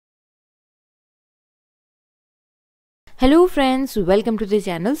Hello friends, welcome to the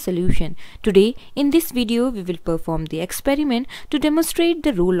channel Solution. Today in this video we will perform the experiment to demonstrate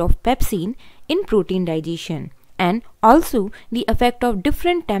the role of pepsin in protein digestion and also the effect of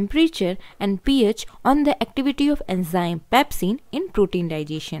different temperature and pH on the activity of enzyme pepsin in protein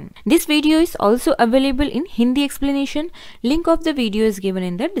digestion. This video is also available in Hindi explanation. Link of the video is given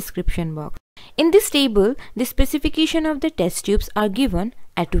in the description box. In this table, the specification of the test tubes are given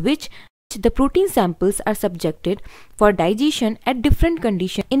at which the protein samples are subjected for digestion at different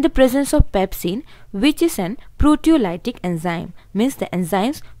conditions in the presence of pepsin, which is an proteolytic enzyme, means the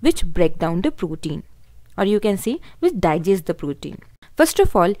enzymes which break down the protein, or you can say which digest the protein. First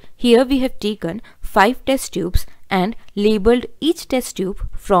of all, here we have taken 5 test tubes and labeled each test tube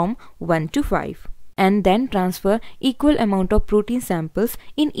from 1 to 5 and then transfer equal amount of protein samples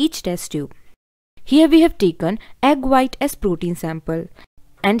in each test tube. Here we have taken egg white as protein sample.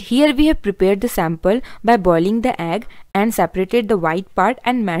 And here we have prepared the sample by boiling the egg and separated the white part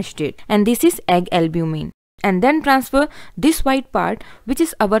and mashed it. And this is egg albumin. And then transfer this white part, which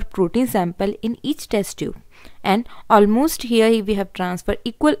is our protein sample, in each test tube. And almost here we have transferred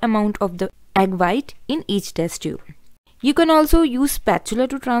equal amount of the egg white in each test tube. You can also use spatula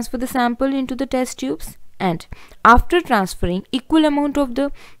to transfer the sample into the test tubes. And after transferring equal amount of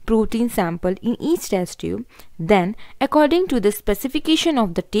the protein sample in each test tube, then according to the specification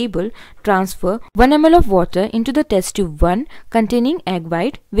of the table, transfer 1 ml of water into the test tube 1 containing egg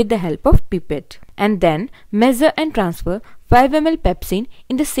white with the help of pipette. And then measure and transfer 5 ml pepsin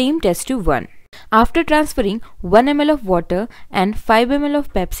in the same test tube 1. After transferring 1 ml of water and 5 ml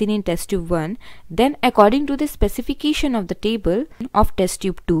of pepsin in test tube 1, then according to the specification of the table of test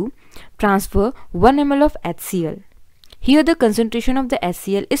tube 2, transfer 1 ml of HCl. Here the concentration of the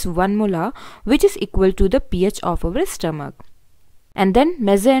HCl is 1 molar, which is equal to the pH of our stomach. And then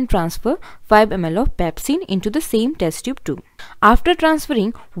measure and transfer 5 ml of pepsin into the same test tube 2. After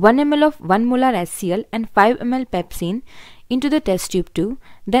transferring 1 ml of 1 molar HCl and 5 ml pepsin into the test tube 2,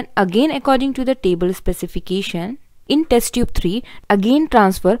 then again according to the table specification, in test tube 3, again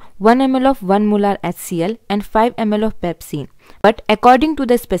transfer 1 ml of 1 molar HCl and 5 ml of pepsin. But according to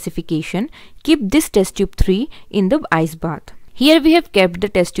the specification, keep this test tube 3 in the ice bath. Here we have kept the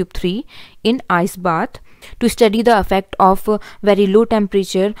test tube 3 in ice bath to study the effect of very low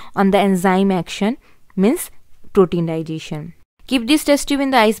temperature on the enzyme action, means protein digestion. Keep this test tube in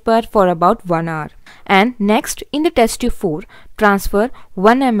the ice bath for about 1 hour. And next, in the test tube 4, transfer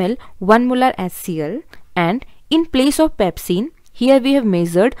 1 ml 1 molar HCl and in place of pepsin, here we have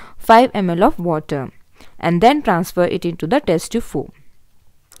measured 5 ml of water and then transfer it into the test tube 4.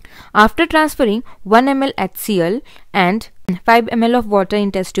 After transferring 1 ml HCl and 5 ml of water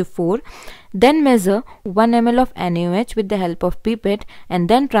in test tube 4, then measure 1 ml of NaOH with the help of pipette and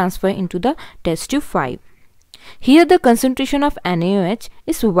then transfer into the test tube 5. Here the concentration of NaOH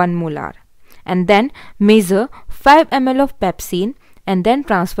is 1 molar and then measure 5 ml of pepsin and then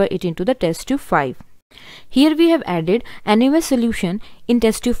transfer it into the test tube 5. Here we have added NaOH solution in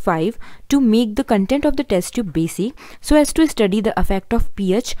test tube 5 to make the content of the test tube basic so as to study the effect of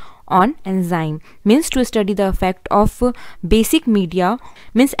pH on enzyme, means to study the effect of basic media,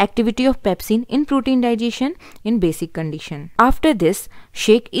 means activity of pepsin in protein digestion in basic condition. After this,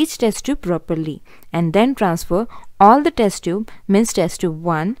 shake each test tube properly and then transfer all the test tube, means test tube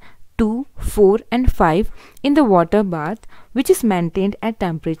 1, 2, 4 and 5 in the water bath, which is maintained at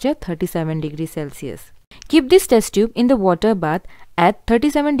temperature 37 degrees Celsius. Keep this test tube in the water bath at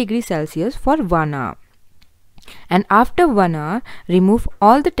 37 degrees Celsius for 1 hour. And after 1 hour, remove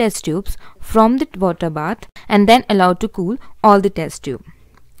all the test tubes from the water bath and then allow to cool all the test tube.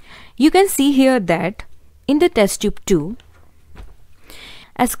 You can see here that in the test tube 2,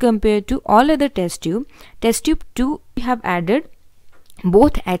 as compared to all other test tube 2 we have added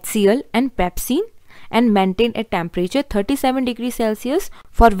both HCl and pepsin and maintained at temperature 37 degrees Celsius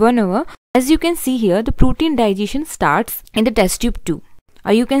for 1 hour. As you can see here, the protein digestion starts in the test tube 2,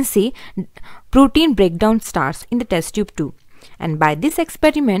 or you can say protein breakdown starts in the test tube 2. And by this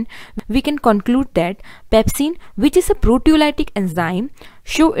experiment, we can conclude that pepsin, which is a proteolytic enzyme,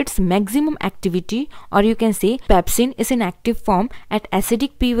 show its maximum activity, or you can say pepsin is in active form at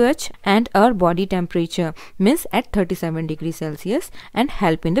acidic pH and our body temperature, means at 37 degrees Celsius, and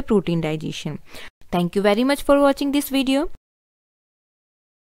help in the protein digestion. Thank you very much for watching this video.